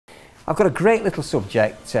I've got a great little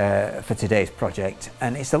subject for today's project,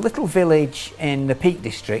 and it's a little village in the Peak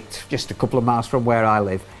District, just a couple of miles from where I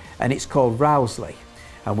live, and it's called Rowsley.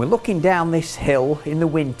 And we're looking down this hill in the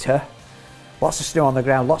winter, lots of snow on the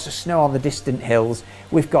ground, lots of snow on the distant hills.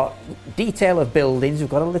 We've got detail of buildings, we've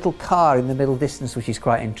got a little car in the middle distance which is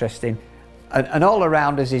quite interesting. And all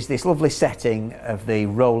around us is this lovely setting of the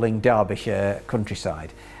rolling Derbyshire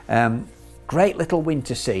countryside. Great little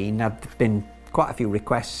winter scene. I've been quite a few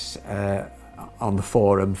requests on the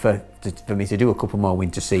forum for me to do a couple more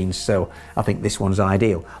winter scenes, so I think this one's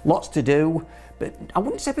ideal. Lots to do, but I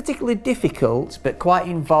wouldn't say particularly difficult, but quite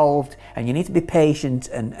involved, and you need to be patient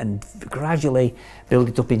and gradually build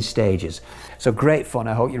it up in stages. So great fun.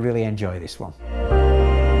 I hope you really enjoy this one.